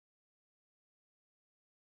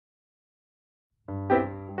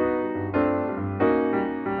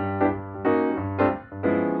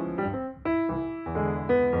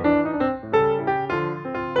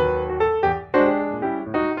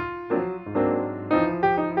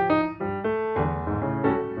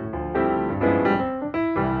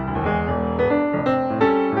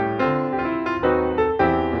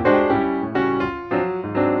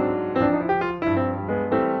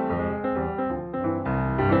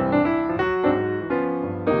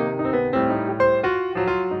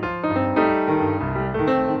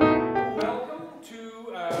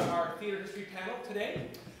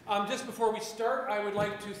Just before we start, I would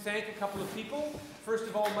like to thank a couple of people. First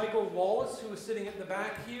of all, Michael Wallace, who is sitting at the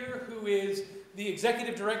back here, who is the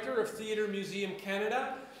Executive Director of Theatre Museum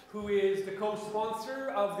Canada, who is the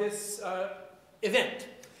co-sponsor of this event.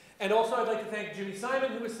 And also I'd like to thank Jimmy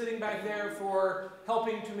Simon, who is sitting back there, for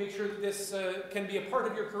helping to make sure that this can be a part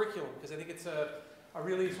of your curriculum, because I think it's a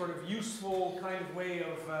really sort of useful kind of way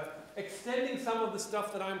of extending some of the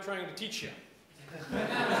stuff that I'm trying to teach you.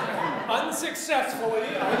 Unsuccessfully.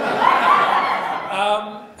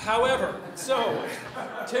 However, so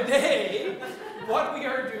today, what we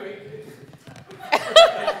are doing.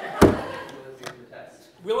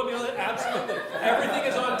 Will it be on it? Absolutely. Everything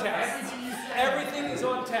is on tests. Everything is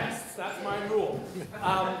on tests. That's my rule.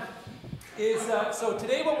 So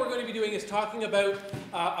today, what we're going to be doing is talking about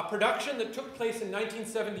a production that took place in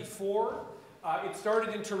 1974. It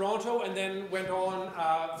started in Toronto and then went on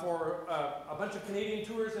for a bunch of Canadian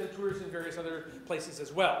tours and tours in various other places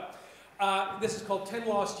as well. This is called 10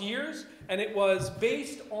 Lost Years, and it was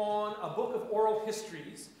based on a book of oral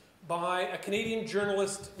histories by a Canadian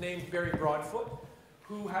journalist named Barry Broadfoot,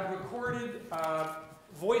 who had recorded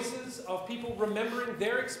voices of people remembering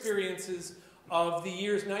their experiences of the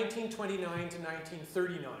years 1929 to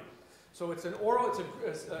 1939. So it's a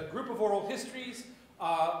group of oral histories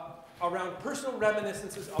around personal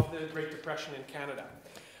reminiscences of the Great Depression in Canada.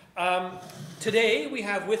 Today we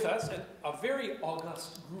have with us a very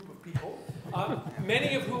august group of people,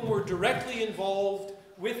 many of whom were directly involved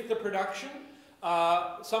with the production,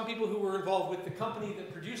 some people who were involved with the company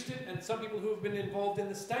that produced it, and some people who have been involved in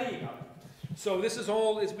the studying of it. So this is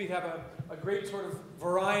all, we have a great sort of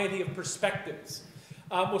variety of perspectives.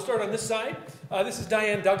 We'll start on this side. This is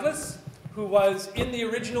Diane Douglas, who was in the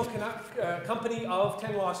original company of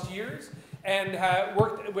 10 Lost Years and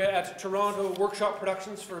worked at Toronto Workshop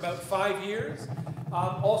Productions for about 5 years.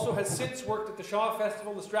 Also has since worked at the Shaw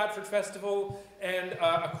Festival, the Stratford Festival, and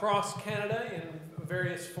across Canada in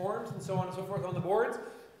various forms and so on and so forth on the boards.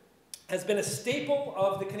 Has been a staple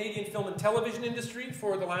of the Canadian film and television industry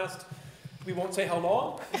for the last, we won't say how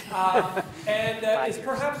long, and is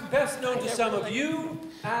perhaps best known to some of you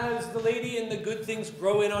as the lady in the Good Things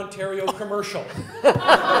Grow in Ontario commercial. So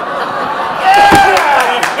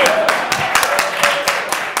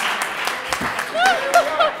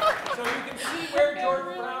you can see where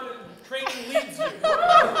Jordan Brown training leads you.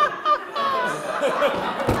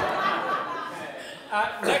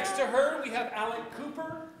 Next to her, we have Alec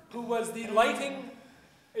Cooper, who was the lighting.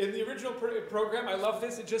 In the original program, I love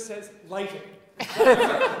this, it just says lighting.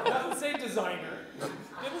 It doesn't say designer. It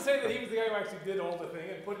doesn't say that he was the guy who actually did all the thing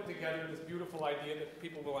and put it together, this beautiful idea that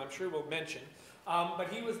people will, I'm sure, will mention. But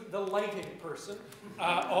he was the lighting person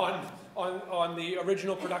on the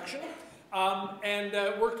original production. And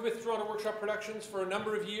worked with Toronto Workshop Productions for a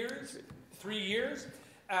number of years, 3 years.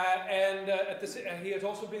 He has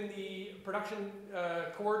also been the production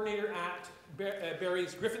coordinator at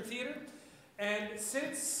Barry's Griffin Theatre. And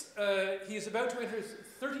since he is about to enter his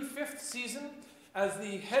 35th season as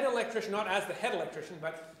the head electrician, not as the head electrician,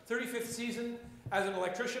 but 35th season as an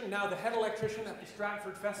electrician, now the head electrician at the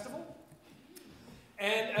Stratford Festival.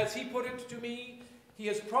 And as he put it to me, he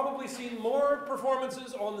has probably seen more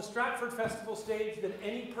performances on the Stratford Festival stage than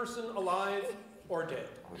any person alive or dead.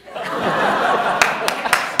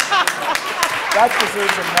 That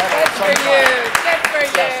deserves a medal. That's for you. That's for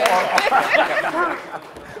you.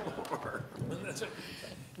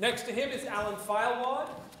 Next to him is Alan Filewod,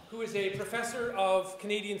 who is a professor of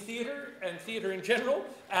Canadian theatre and theatre in general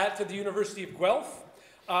at the University of Guelph.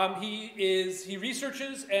 He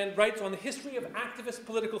researches and writes on the history of activist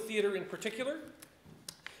political theatre in particular.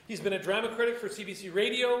 He's been a drama critic for CBC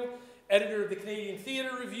Radio, editor of the Canadian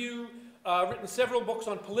Theatre Review, written several books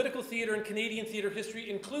on political theatre and Canadian theatre history,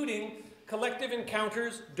 including Collective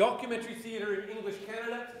Encounters, Documentary Theatre in English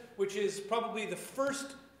Canada, which is probably the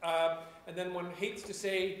first, and then one hates to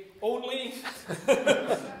say only,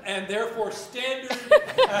 and therefore standard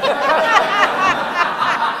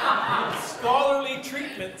scholarly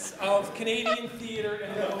treatments of Canadian theatre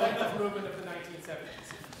and the collective movement of the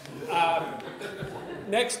 1970s.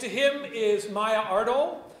 Next to him is Maja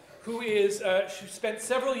Ardal, who is, she spent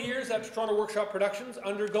several years at Toronto Workshop Productions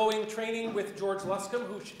undergoing training with George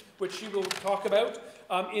Luscombe, which she will talk about,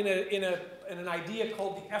 in an idea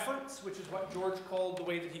called the efforts, which is what George called the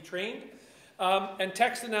way that he trained, and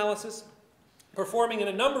text analysis, performing in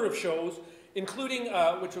a number of shows, including,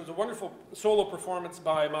 which was a wonderful solo performance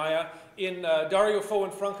by Maja, in Dario Fo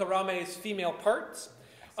and Franca Rame's female parts,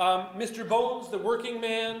 Mr. Bones, The Working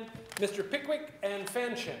Man, Mr. Pickwick, and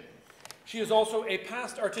Fanshin. She is also a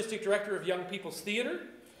past artistic director of Young People's Theatre.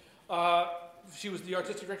 She was the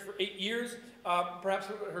artistic director for 8 years. Perhaps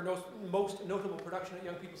her most notable production at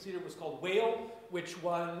Young People's Theatre was called Whale, which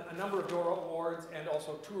won a number of Dora Awards and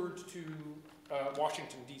also toured to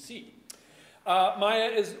Washington, D.C. Maja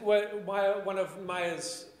is one of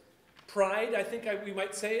Maya's pride, I think we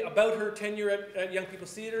might say, about her tenure at Young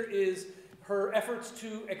People's Theatre is her efforts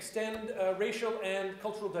to extend racial and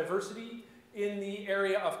cultural diversity in the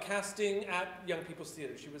area of casting at Young People's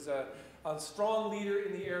Theatre. She was a strong leader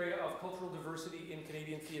in the area of cultural diversity in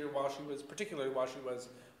Canadian theatre, particularly while she was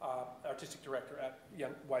artistic director at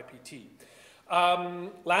Young YPT.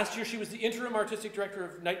 Last year she was the interim artistic director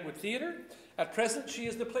of Nightwood Theatre. At present she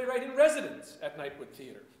is the playwright in residence at Nightwood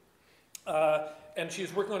Theatre. And she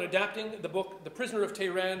is working on adapting the book The Prisoner of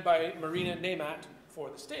Tehran by Marina Nemat for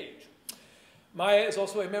the stage. Maja is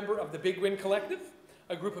also a member of the Big Win Collective,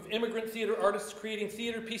 a group of immigrant theatre artists creating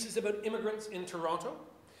theatre pieces about immigrants in Toronto.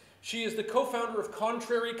 She is the co-founder of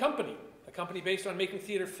Contrary Company, a company based on making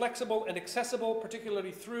theatre flexible and accessible,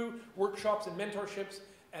 particularly through workshops and mentorships,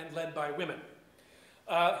 and led by women.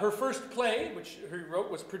 Her first play, which she wrote,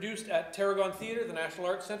 was produced at Tarragon Theatre, the National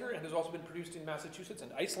Arts Centre, and has also been produced in Massachusetts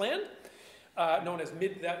and Iceland, known as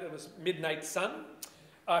Midnight Sun.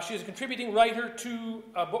 She is a contributing writer to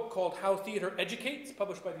a book called How Theatre Educates,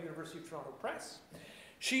 published by the University of Toronto Press.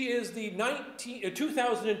 She is the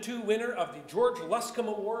 2002 winner of the George Luscombe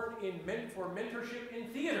Award for Mentorship in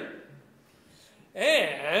Theatre.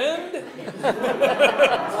 And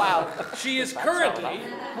wow. she is currently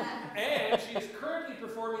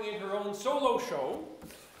performing in her own solo show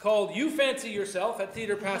called You Fancy Yourself at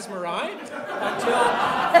Theatre Passe Muraille until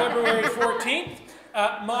February 14th.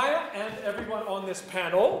 Maja and everyone on this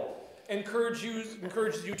panel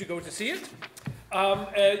encourages you to go to see it.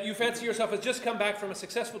 You Fancy Yourself has just come back from a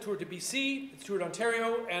successful tour to BC, it's toured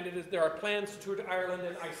Ontario, and there are plans to tour to Ireland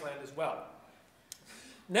and Iceland as well.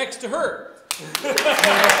 Next to her.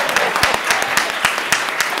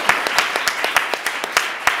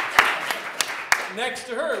 Next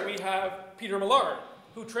to her we have Peter Millard,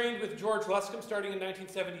 who trained with George Luscombe starting in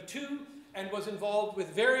 1972 and was involved with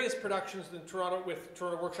various productions in Toronto with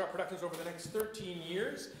Toronto Workshop Productions over the next 13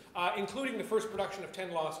 years, including the first production of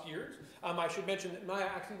 10 Lost Years. I should mention that Maja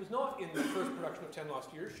actually was not in the first production of 10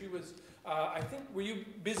 Lost Years. She was, I think, were you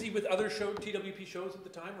busy with other TWP shows at the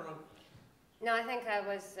time? Or on? No, I think I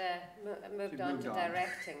was moved on to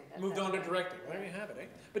directing. Moved on to directing. There you have it, eh?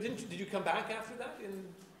 But did you come back after that?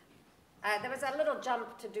 There was a little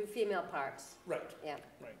jump to do female parts. Right. Yeah.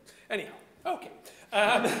 Right. Anyhow, okay.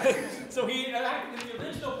 So he acted in the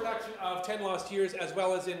original production of 10 Lost Years as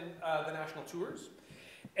well as in the national tours.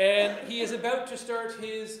 And he is about to start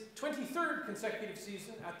his 23rd consecutive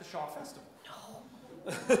season at the Shaw Festival. No.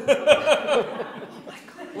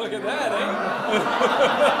 Look at that, eh?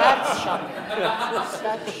 That's shocking.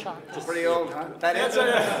 That's shocking. It's pretty old, huh? That is.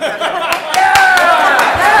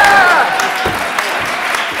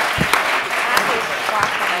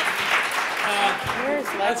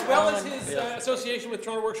 As well as his association with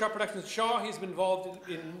Toronto Workshop Productions Shaw, he's been involved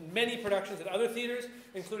in many productions at other theatres,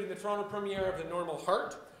 including the Toronto premiere of The Normal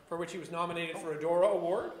Heart, for which he was nominated for a Dora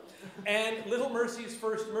Award, and Little Mercy's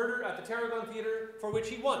First Murder at the Tarragon Theatre, for which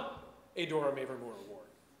he won a Dora Mavor Moore Award.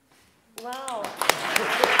 Wow.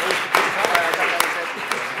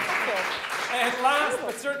 And last,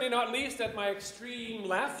 but certainly not least, at my extreme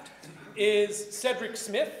left, is Cedric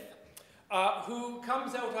Smith, who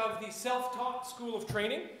comes out of the self-taught school of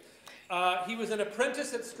training. He was an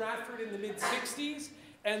apprentice at Stratford in the mid-60s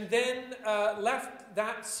and then left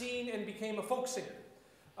that scene and became a folk singer.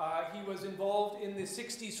 He was involved in the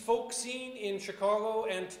 60s folk scene in Chicago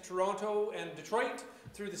and Toronto and Detroit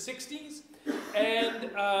through the 60s.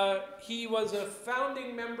 And he was a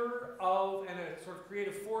founding member of and a sort of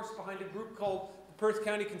creative force behind a group called the Perth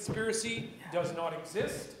County Conspiracy. Does not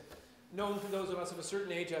exist. Known to those of us of a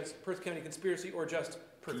certain age as Perth County Conspiracy or just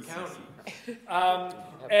Perth County.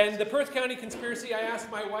 And the Perth County Conspiracy, I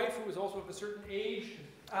asked my wife, who was also of a certain age,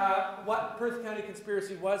 what Perth County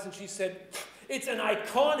Conspiracy was, and she said, it's an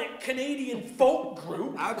iconic Canadian folk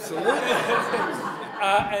group. Absolutely.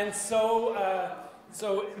 And so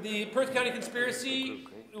So the Perth County Conspiracy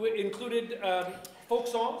included folk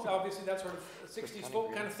songs, obviously that sort of 60s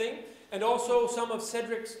folk kind of thing, and also some of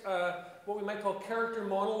Cedric's, what we might call character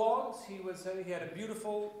monologues. He had a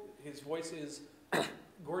beautiful, his voice is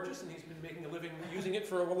gorgeous, and he's been making a living using it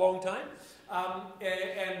for a long time.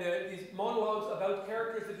 These monologues about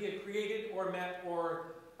characters that he had created or met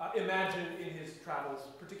or imagined in his travels,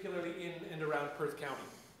 particularly in and around Perth County,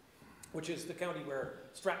 which is the county where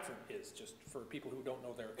Stratford is, just for people who don't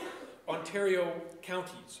know their Ontario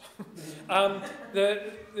counties.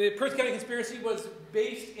 The Perth County Conspiracy was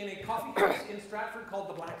based in a coffee house in Stratford called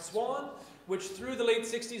the Black Swan, which through the late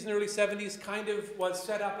 60s and early 70s kind of was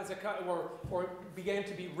set up as or began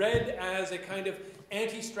to be read as a kind of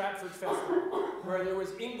anti-Stratford festival, where there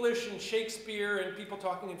was English and Shakespeare and people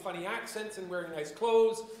talking in funny accents and wearing nice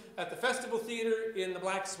clothes. At the Festival Theatre in the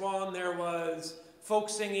Black Swan, there was folk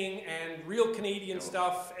singing and real Canadian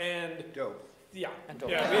stuff and dope. Yeah, and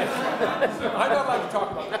dope. Yeah. I'm not allowed to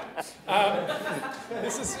talk about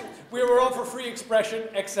that. We were all for free expression,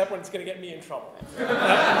 except when it's going to get me in trouble.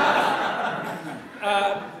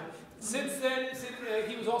 Since then,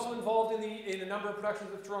 he was also involved in a number of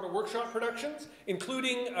productions of Toronto Workshop Productions,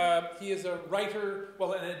 including he is a writer,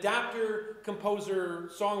 well, an adapter, composer,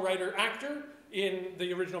 songwriter, actor in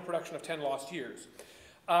the original production of 10 Lost Years.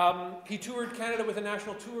 He toured Canada with a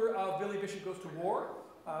national tour of Billy Bishop Goes to War,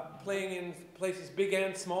 playing in places big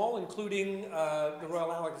and small, including the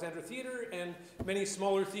Royal Alexandra Theatre and many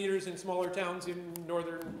smaller theatres in smaller towns in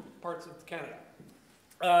northern parts of Canada.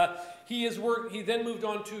 He then moved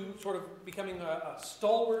on to sort of becoming a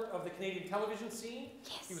stalwart of the Canadian television scene.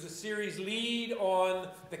 Yes. He was a series lead on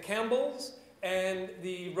The Campbells and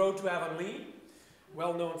The Road to Avonlea,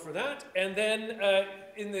 well known for that. And then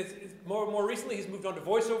more recently, he's moved on to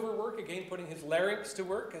voiceover work, again putting his larynx to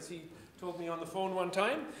work, as he told me on the phone one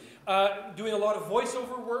time, doing a lot of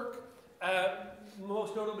voiceover work,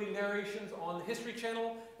 most notably narrations on the History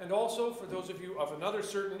Channel, and also, for those of you of another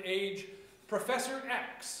certain age, Professor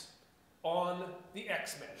X on the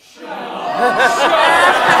X-Men.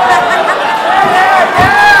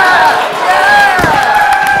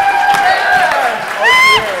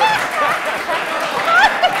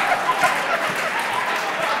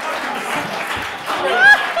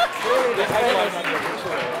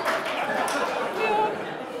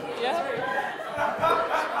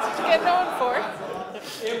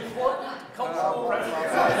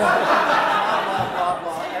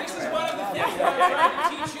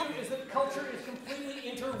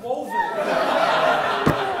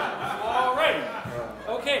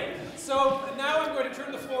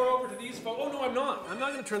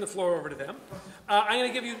 Turn the floor over to them. I'm going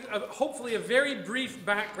to give you hopefully a very brief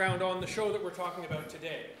background on the show that we're talking about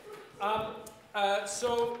today.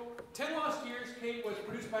 So 10 Lost Years was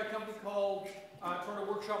produced by a company called Toronto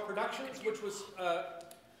Workshop Productions, which was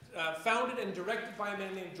founded and directed by a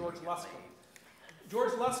man named George Luscombe.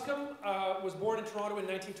 George Luscombe was born in Toronto in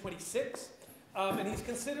 1926, and he's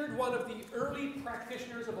considered one of the early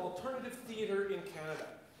practitioners of alternative theatre in Canada.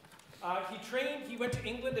 He went to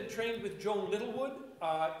England and trained with Joan Littlewood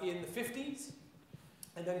in the 50s,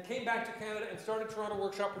 and then came back to Canada and started Toronto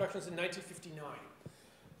Workshop Productions in 1959.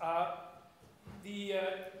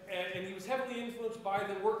 And he was heavily influenced by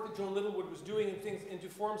the work that Joan Littlewood was doing into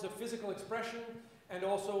forms of physical expression and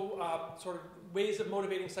also sort of ways of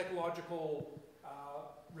motivating psychological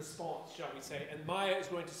response, shall we say. And Maja is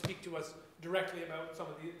going to speak to us directly about some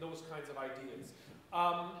of those kinds of ideas.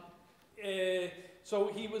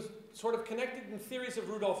 So he was sort of connected in theories of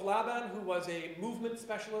Rudolf Laban, who was a movement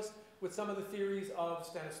specialist, with some of the theories of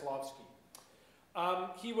Stanislavski.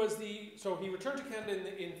 So he returned to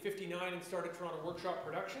Canada in '59 and started Toronto Workshop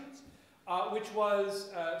Productions, which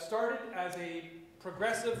was started as a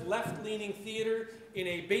progressive left-leaning theatre in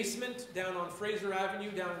a basement down on Fraser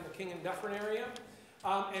Avenue, down in the King and Dufferin area.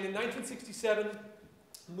 And in 1967,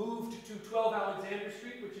 moved to 12 Alexander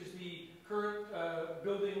Street, which is the current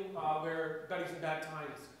building where Buddies in Bad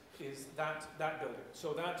Times is that building.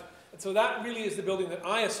 So that really is the building that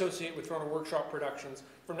I associate with Toronto Workshop Productions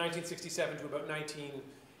from 1967 to about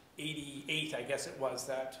 1988, I guess it was,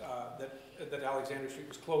 that Alexander Street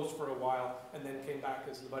was closed for a while and then came back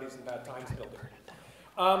as the Buddies in Bad Times building.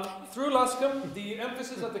 Through Luscombe, the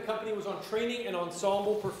emphasis of the company was on training and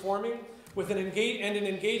ensemble performing, with an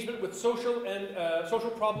engagement with social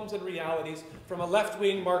problems and realities from a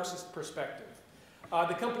left-wing Marxist perspective.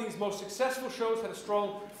 The company's most successful shows had a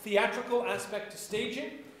strong theatrical aspect to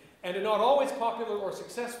staging and a not always popular or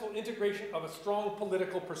successful integration of a strong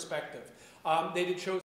political perspective. They did shows